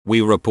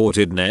We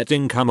reported net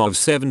income of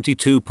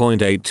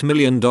 $72.8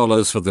 million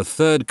for the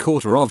third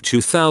quarter of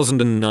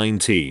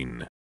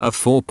 2019, a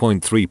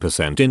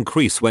 4.3%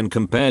 increase when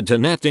compared to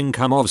net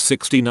income of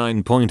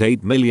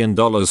 $69.8 million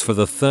for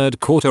the third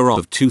quarter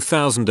of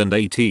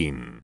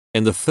 2018.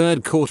 In the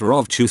third quarter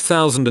of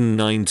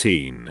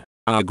 2019,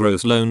 our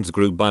gross loans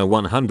grew by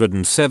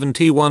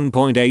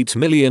 $171.8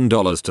 million to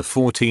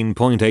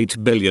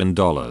 $14.8 billion.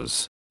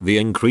 The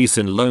increase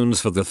in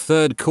loans for the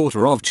third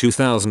quarter of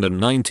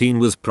 2019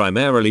 was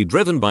primarily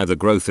driven by the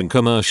growth in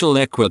commercial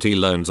equity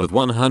loans of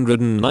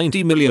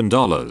 $190 million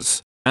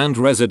and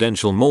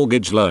residential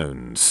mortgage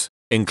loans,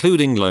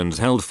 including loans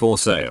held for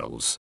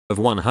sales, of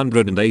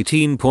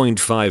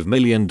 $118.5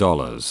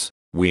 million.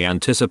 We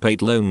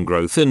anticipate loan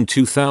growth in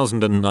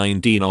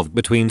 2019 of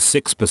between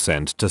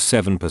 6% to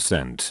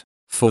 7%.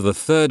 For the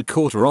third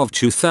quarter of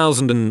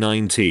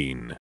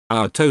 2019,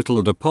 our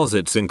total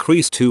deposits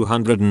increased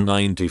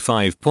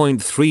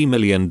 $295.3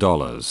 million.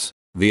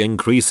 The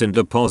increase in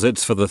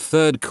deposits for the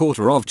third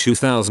quarter of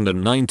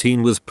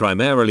 2019 was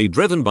primarily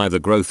driven by the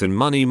growth in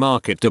money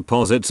market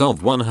deposits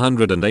of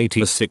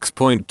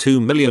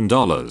 $186.2 million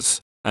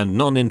and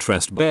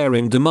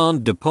non-interest-bearing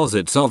demand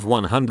deposits of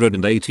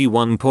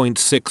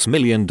 $181.6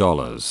 million.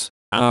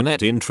 Our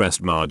net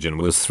interest margin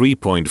was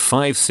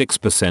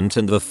 3.56%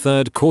 in the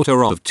third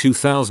quarter of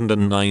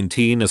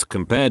 2019 as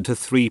compared to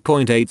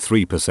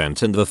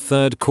 3.83% in the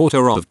third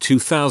quarter of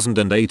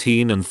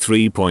 2018 and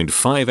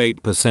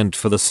 3.58%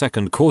 for the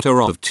second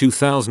quarter of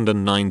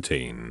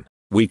 2019.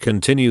 We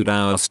continued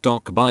our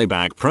stock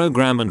buyback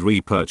program and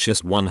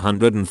repurchased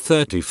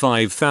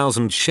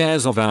 135,000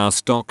 shares of our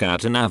stock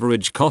at an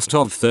average cost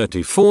of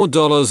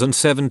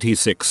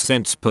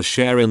 $34.76 per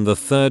share in the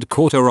third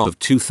quarter of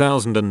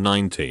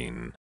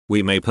 2019.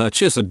 We may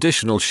purchase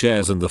additional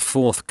shares in the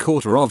fourth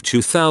quarter of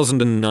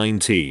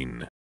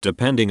 2019,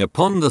 depending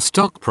upon the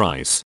stock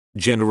price,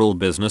 general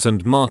business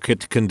and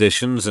market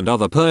conditions and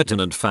other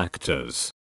pertinent factors.